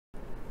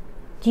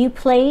Do you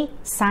play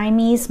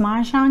Siamese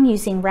Mahjong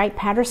using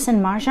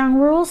Wright-Patterson Mah Jongg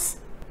rules?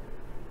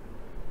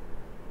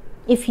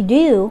 If you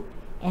do,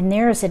 and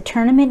there is a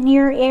tournament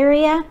near your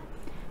area,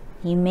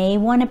 you may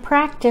want to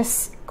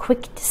practice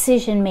quick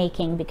decision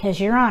making because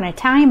you're on a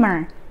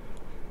timer.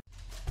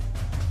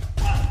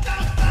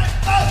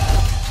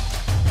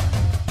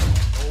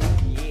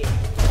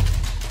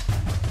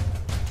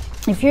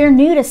 If you're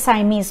new to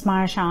Siamese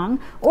Mahjong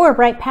or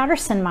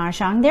Wright-Patterson Mah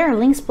Jongg, there are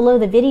links below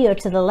the video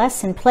to the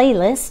lesson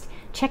playlist.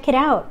 Check it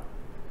out.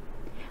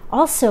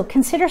 Also,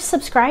 consider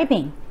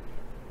subscribing.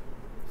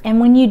 And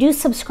when you do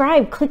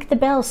subscribe, click the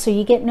bell so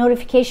you get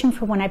notification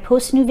for when I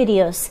post new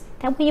videos.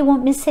 That way you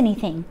won't miss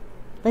anything.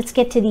 Let's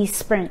get to these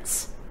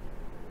sprints.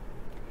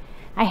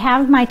 I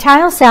have my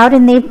tiles out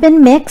and they've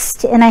been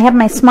mixed, and I have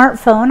my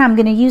smartphone. I'm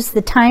going to use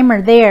the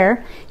timer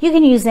there. You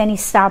can use any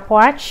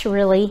stopwatch,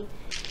 really.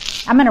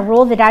 I'm going to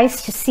roll the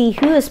dice to see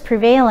who is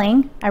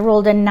prevailing. I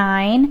rolled a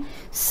 9,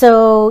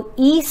 so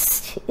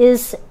East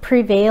is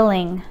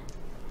prevailing.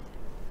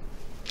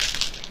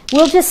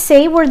 We'll just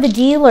say we're the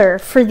dealer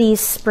for these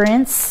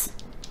sprints.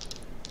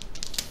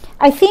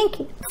 I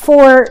think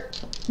for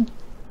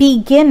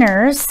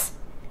beginners,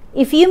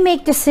 if you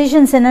make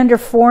decisions in under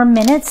 4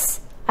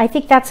 minutes, I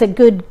think that's a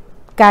good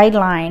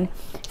guideline.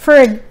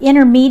 For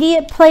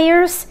intermediate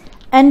players,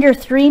 under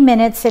 3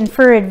 minutes, and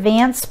for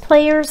advanced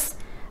players,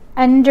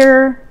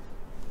 under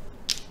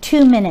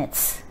 2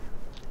 minutes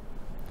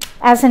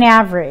as an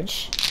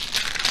average.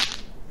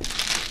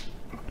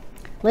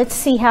 Let's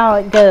see how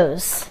it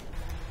goes.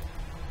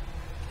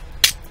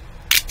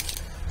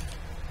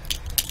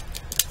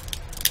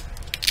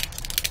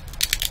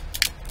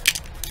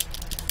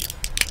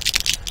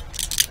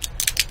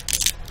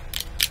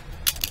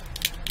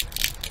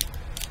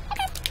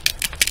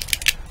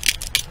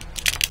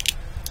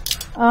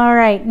 All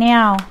right,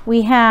 now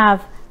we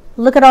have,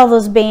 look at all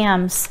those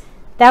BAMs.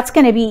 That's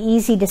going to be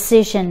easy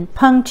decision.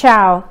 Pung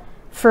Chow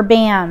for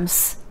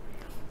BAMs.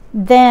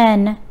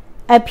 Then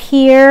up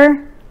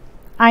here,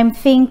 I'm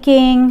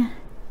thinking,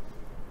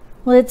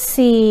 let's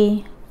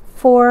see,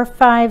 4,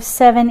 5,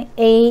 7,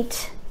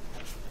 8.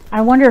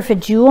 I wonder if a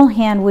jewel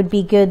hand would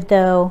be good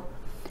though.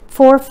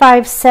 4,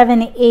 5,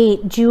 7,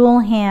 8, jewel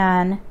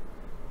hand.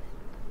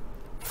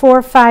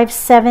 4, 5,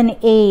 7,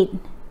 8.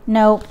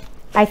 Nope,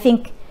 I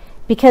think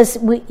because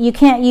you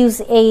can't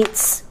use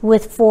 8s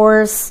with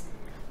 4s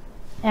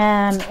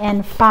and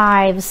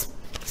 5s.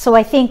 So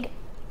I think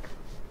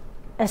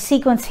a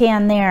sequence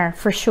hand there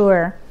for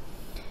sure.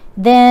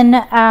 Then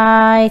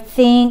I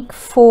think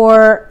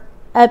for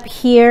up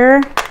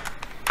here,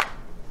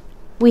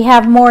 we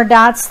have more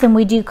dots than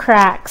we do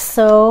cracks.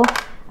 So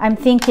I'm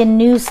thinking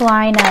news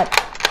lineup.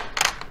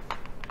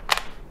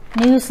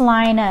 News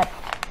lineup.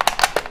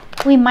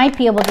 We might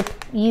be able to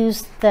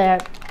use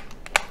the,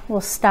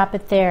 we'll stop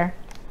it there.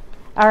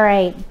 All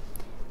right.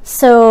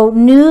 So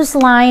news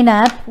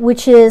lineup,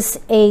 which is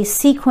a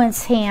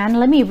sequence hand.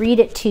 Let me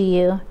read it to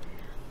you.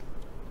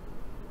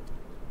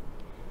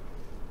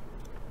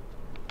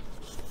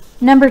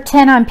 Number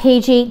 10 on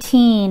page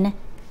 18.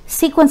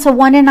 Sequence of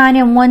 1 to 9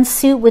 in 1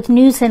 suit with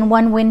news and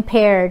 1 win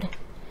paired.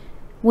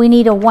 We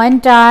need a 1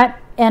 dot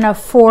and a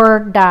 4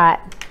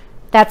 dot.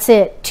 That's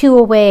it. 2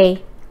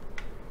 away.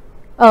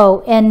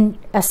 Oh, and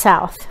a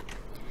south.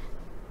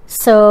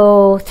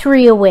 So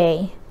 3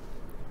 away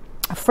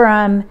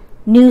from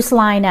news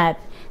lineup.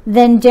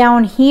 Then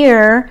down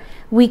here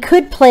we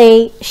could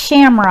play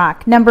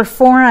Shamrock, number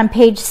 4 on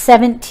page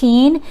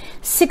 17.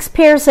 6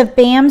 pairs of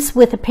BAMs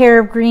with a pair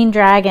of green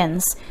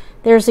dragons.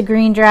 There's a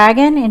green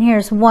dragon, and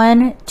here's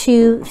 1,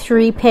 2,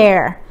 3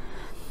 pair.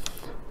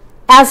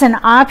 As an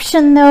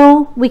option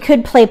though, we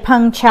could play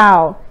Pung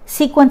Chow,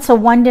 sequence of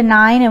 1 to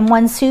 9 in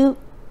 1 suit.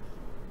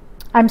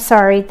 I'm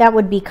sorry, that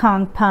would be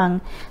Kong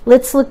Pung.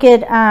 Let's look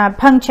at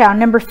Pung Chow,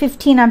 number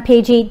 15 on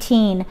page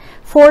 18.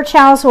 4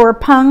 chows or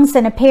pungs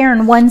and a pair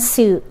in 1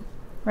 suit,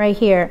 right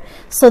here.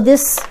 So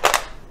this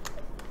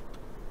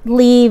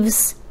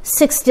leaves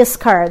 6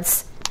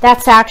 discards.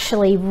 That's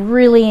actually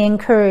really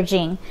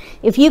encouraging.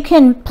 If you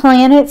can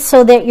plan it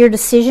so that your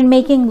decision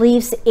making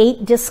leaves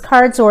 8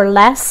 discards or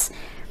less,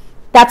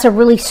 that's a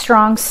really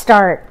strong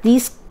start.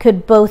 These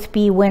could both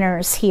be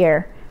winners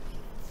here.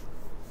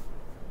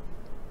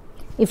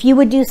 If you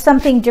would do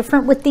something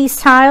different with these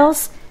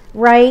tiles,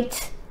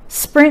 write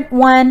sprint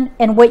 1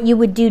 and what you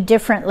would do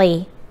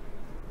differently.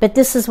 But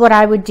this is what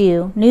I would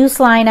do. News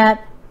lineup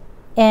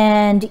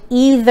and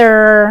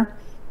either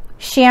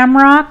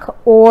Shamrock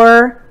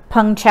or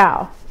Pung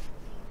Chow.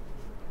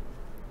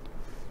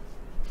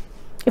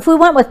 If we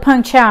went with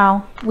Pung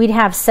Chow, we'd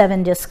have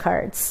 7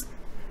 discards.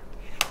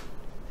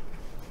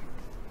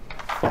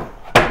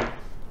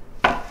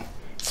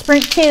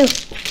 Sprint 2.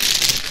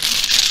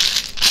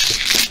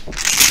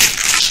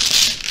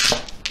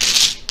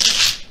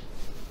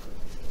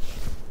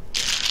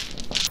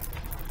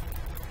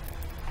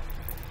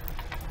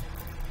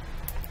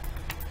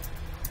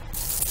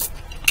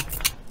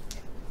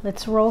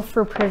 Let's roll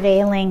for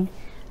prevailing.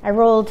 I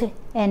rolled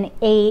an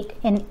 8,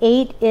 and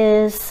 8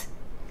 is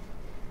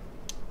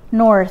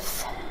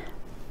north.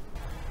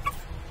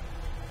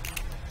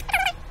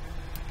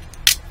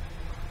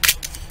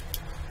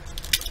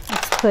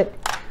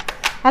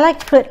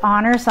 to put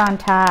honors on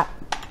top.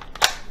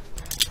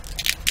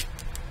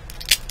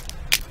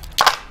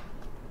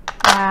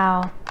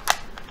 Wow.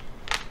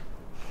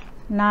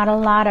 Not a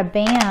lot of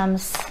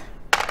bams.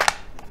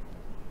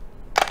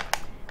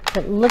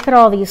 But look at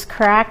all these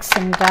cracks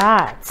and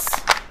dots.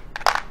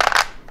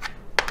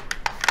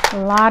 A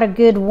lot of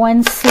good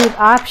one suit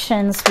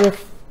options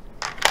with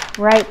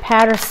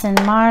Wright-Patterson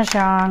Mah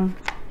Jongg.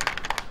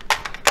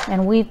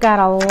 And we've got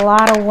a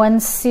lot of one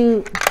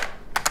suit.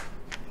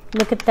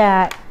 Look at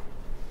that.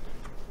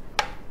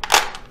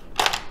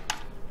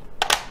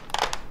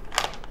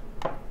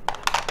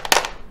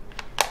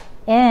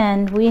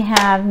 And we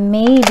have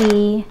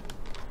maybe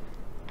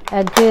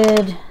a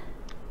good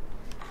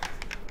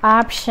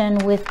option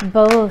with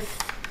both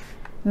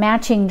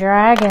matching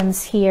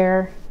dragons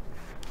here.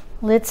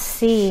 Let's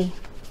see.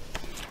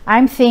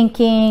 I'm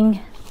thinking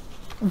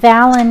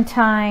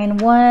Valentine,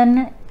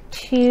 1,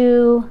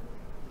 2,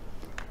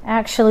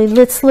 actually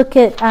let's look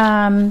at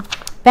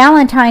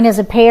Valentine as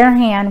a pair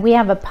hand. We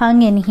have a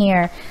pung in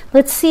here.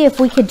 Let's see if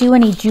we could do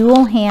any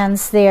jewel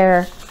hands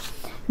there.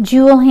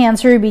 Jewel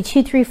hands, ruby,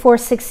 2, 3, 4,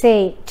 6,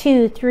 8.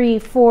 2, 3,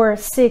 4,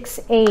 6,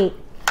 8.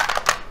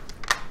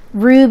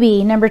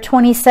 Ruby, number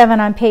 27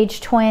 on page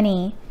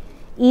 20.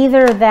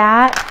 Either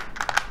that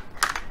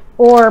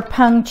or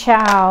Pung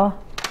Chow.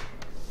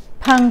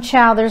 Pung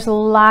Chow, there's a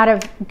lot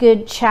of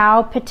good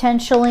Chow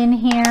potential in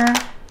here.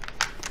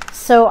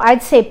 So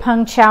I'd say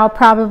Pung Chow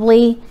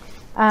probably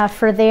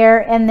for there.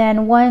 And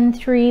then 1,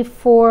 3,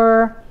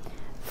 4,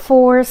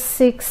 4,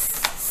 6,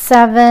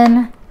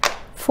 7,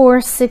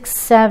 4, 6,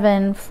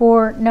 7,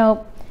 4,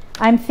 nope.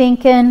 I'm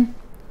thinking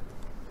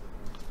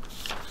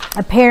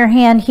a pair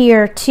hand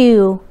here,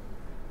 2.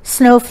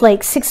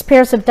 Snowflake, 6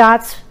 pairs of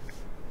dots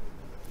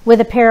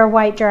with a pair of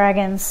white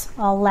dragons.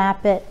 I'll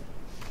lap it.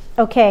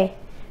 Okay,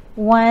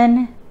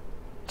 1,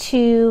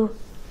 2,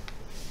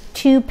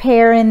 2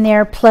 pair in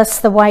there plus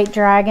the white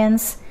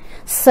dragons.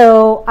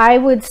 So I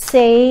would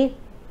say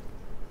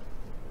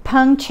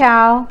Pung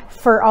Chow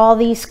for all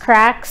these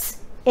cracks,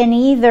 and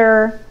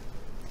either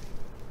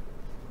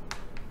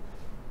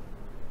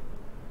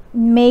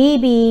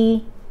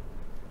maybe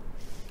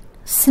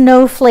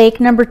Snowflake,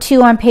 number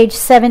 2 on page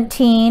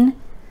 17.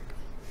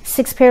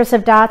 6 pairs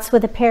of dots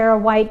with a pair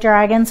of white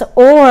dragons,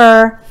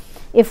 or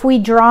if we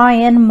draw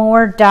in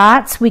more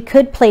dots, we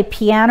could play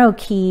Piano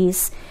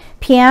Keys.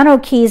 Piano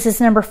Keys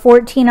is number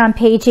 14 on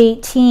page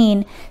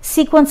 18.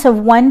 Sequence of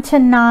 1 to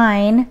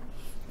 9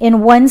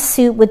 in one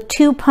suit with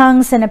 2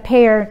 pungs and a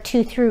pair,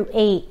 2 through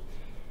 8.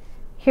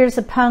 Here's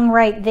a pung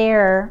right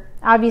there.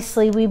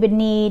 Obviously, we would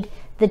need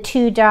the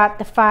 2 dot,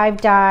 the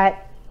 5 dot,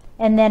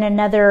 and then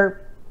another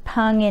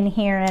pung in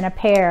here and a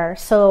pair.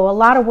 So a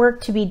lot of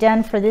work to be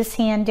done for this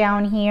hand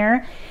down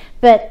here,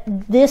 but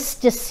this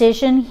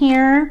decision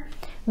here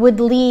would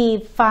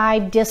leave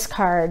 5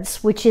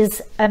 discards, which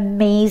is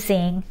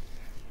amazing.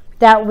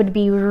 That would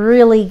be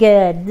really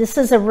good. This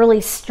is a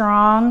really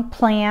strong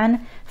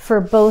plan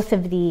for both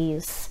of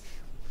these.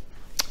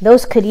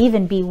 Those could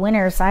even be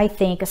winners, I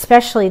think,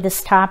 especially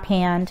this top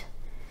hand.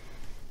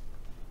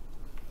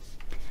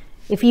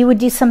 If you would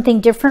do something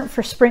different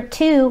for Sprint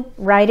 2,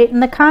 write it in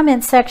the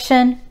comment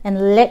section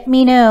and let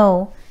me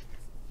know.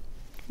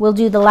 We'll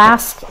do the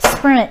last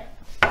sprint.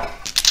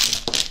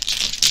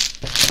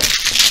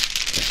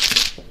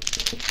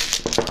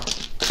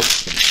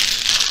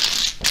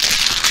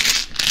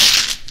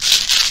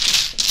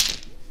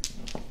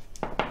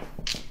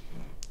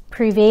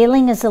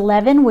 Prevailing is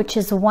 11, which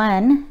is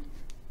 1.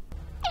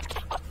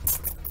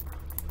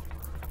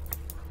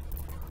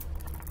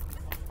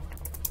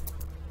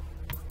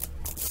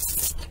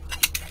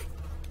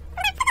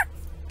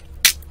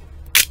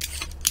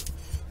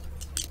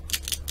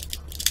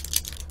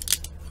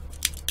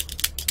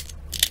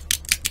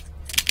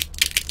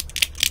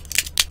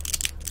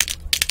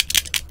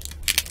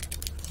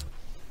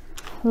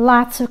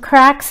 Lots of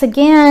cracks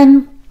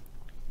again.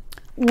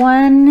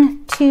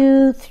 1,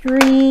 2,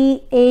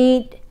 3,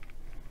 8.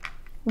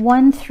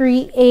 1,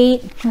 3,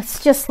 8.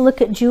 Let's just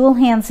look at jewel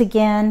hands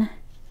again.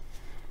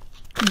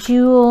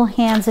 Jewel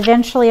hands.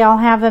 Eventually I'll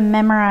have them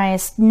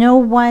memorized. No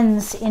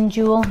ones in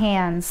jewel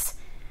hands.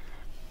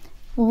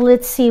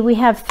 Let's see. We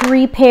have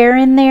 3 pair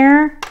in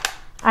there.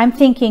 I'm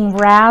thinking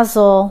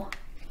razzle.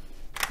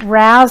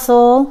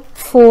 Razzle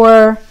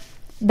for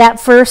that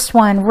first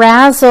one.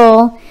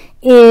 Razzle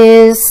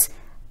is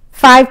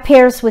 5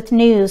 pairs with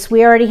news.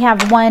 We already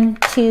have 1,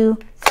 2,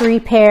 3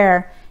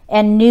 pair,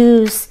 and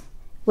news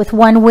with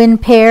 1 win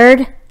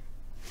paired.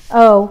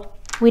 Oh,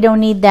 we don't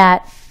need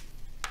that.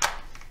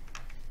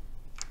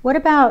 What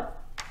about,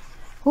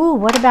 ooh,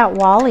 what about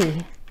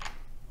Wally?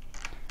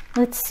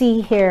 Let's see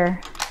here.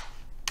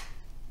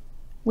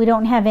 We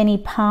don't have any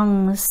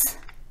pungs.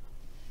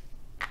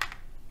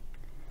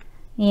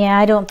 Yeah,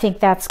 I don't think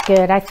that's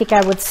good. I think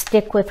I would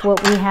stick with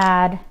what we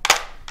had.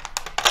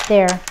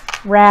 There,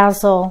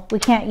 razzle. We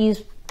can't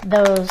use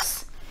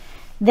those.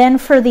 Then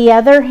for the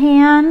other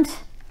hand,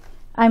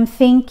 I'm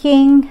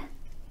thinking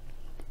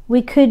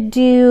we could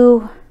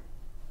do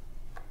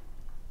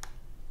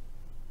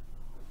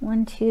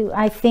 1, 2,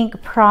 I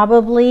think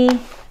probably,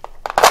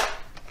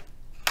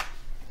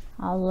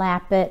 I'll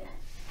lap it,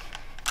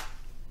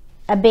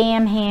 a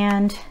bam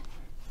hand,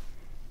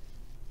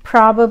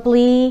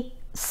 probably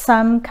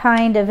some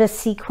kind of a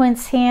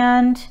sequence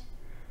hand,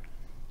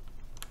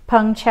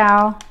 pung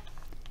chow,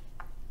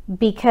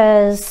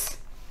 because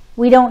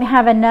we don't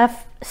have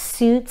enough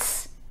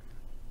suits.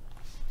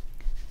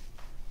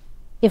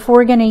 If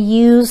we're going to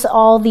use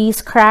all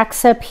these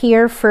cracks up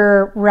here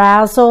for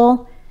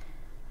razzle,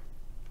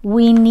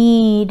 we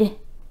need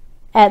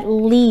at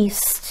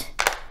least,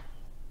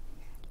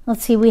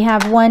 let's see, we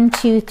have 1,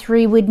 2,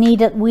 3, we'd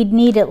need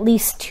at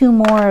least 2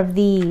 more of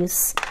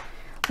these.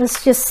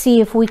 Let's just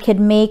see if we could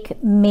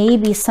make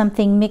maybe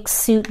something mixed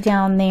suit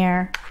down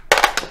there.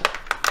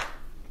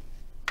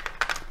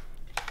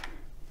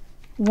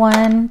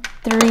 1,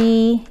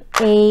 3,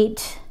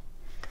 8,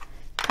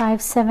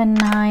 5, 7,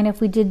 9,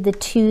 if we did the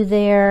 2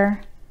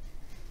 there.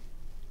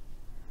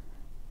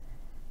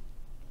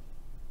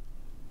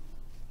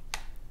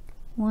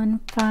 One,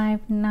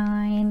 5,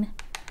 9.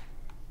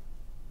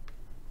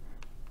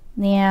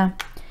 Yeah,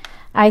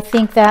 I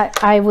think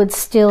that I would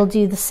still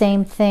do the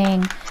same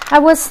thing. I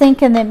was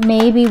thinking that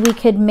maybe we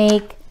could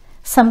make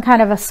some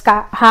kind of a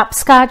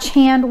hopscotch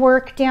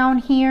handwork down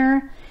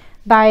here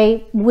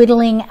by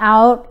whittling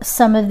out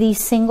some of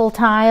these single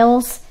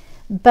tiles,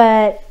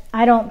 but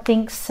I don't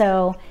think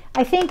so.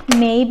 I think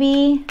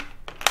maybe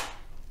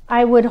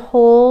I would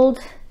hold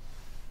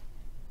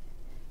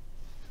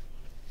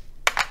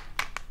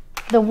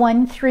the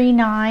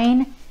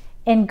 139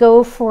 and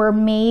go for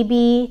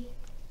maybe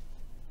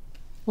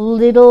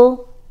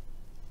little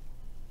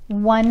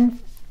 1,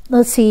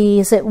 let's see,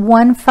 is it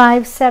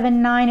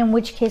 1579, in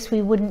which case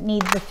we wouldn't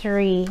need the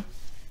 3.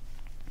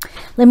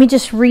 Let me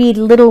just read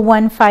little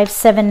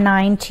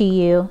 1579 to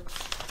you.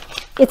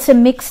 It's a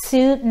mixed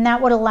suit, and that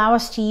would allow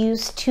us to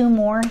use 2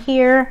 more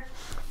here.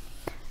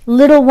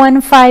 Little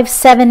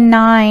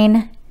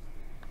 1579,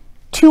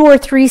 2 or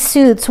 3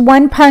 suits,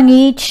 1 pung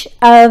each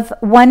of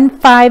 1,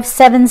 5,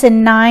 7s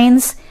and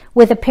 9s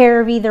with a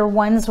pair of either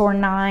 1s or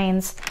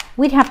 9s.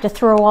 We'd have to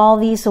throw all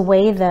these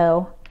away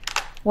though.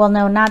 Well,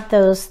 no, not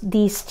those,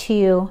 these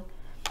 2.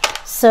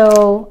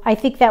 So I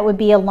think that would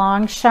be a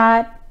long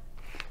shot,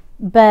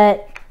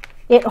 but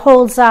it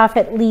holds off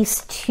at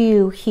least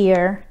 2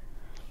 here.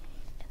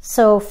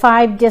 So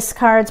 5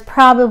 discards,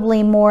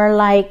 probably more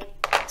like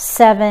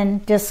 7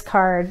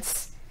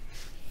 discards.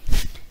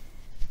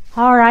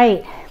 All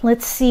right,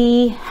 let's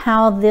see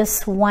how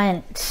this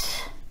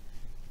went.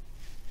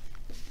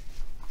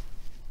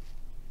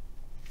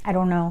 I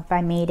don't know if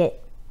I made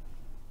it.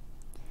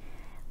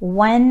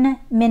 1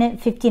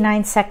 minute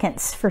 59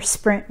 seconds for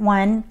sprint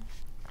 1,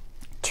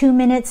 2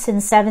 minutes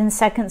and 7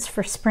 seconds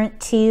for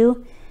sprint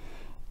 2,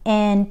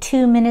 and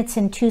 2 minutes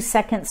and 2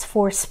 seconds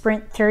for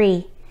sprint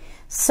 3.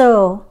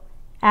 So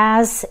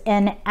as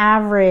an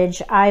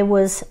average, I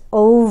was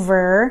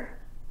over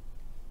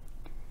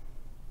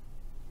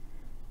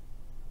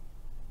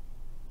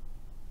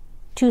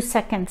 2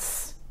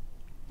 seconds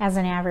as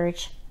an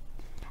average.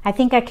 I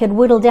think I could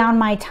whittle down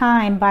my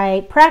time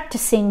by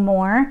practicing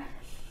more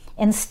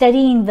and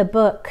studying the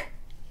book.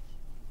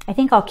 I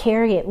think I'll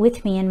carry it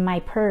with me in my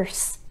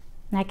purse,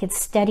 and I could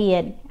study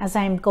it as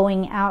I'm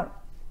going out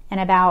and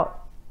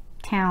about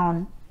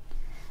town.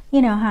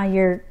 You know how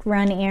you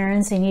run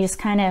errands and you just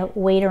kind of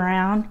wait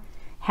around?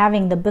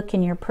 Having the book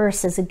in your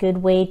purse is a good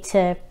way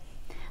to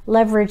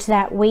leverage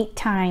that wait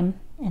time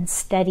and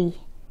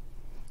study.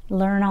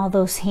 Learn all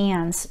those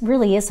hands. It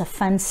really is a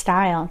fun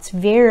style. It's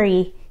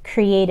very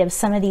creative,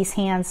 some of these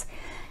hands,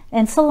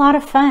 and it's a lot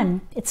of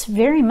fun. It's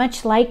very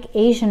much like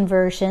Asian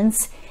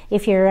versions.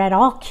 If you're at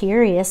all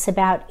curious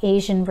about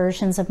Asian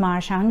versions of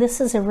Mahjong, this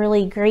is a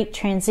really great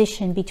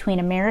transition between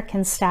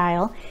American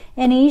style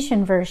and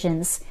Asian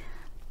versions.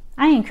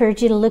 I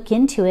encourage you to look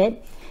into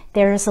it.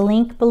 There's a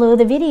link below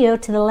the video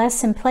to the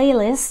lesson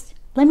playlist.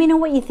 Let me know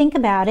what you think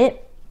about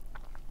it.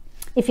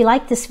 If you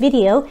like this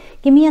video,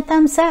 give me a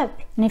thumbs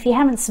up. And if you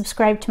haven't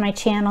subscribed to my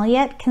channel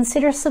yet,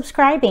 consider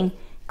subscribing.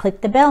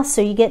 Click the bell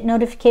so you get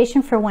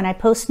notification for when I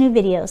post new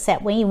videos.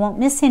 That way you won't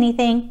miss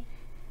anything.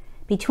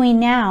 Between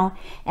now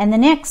and the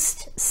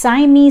next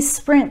Siamese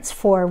sprints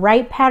for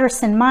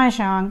Wright-Patterson Mah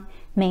Jongg,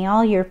 may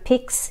all your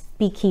picks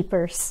be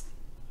keepers.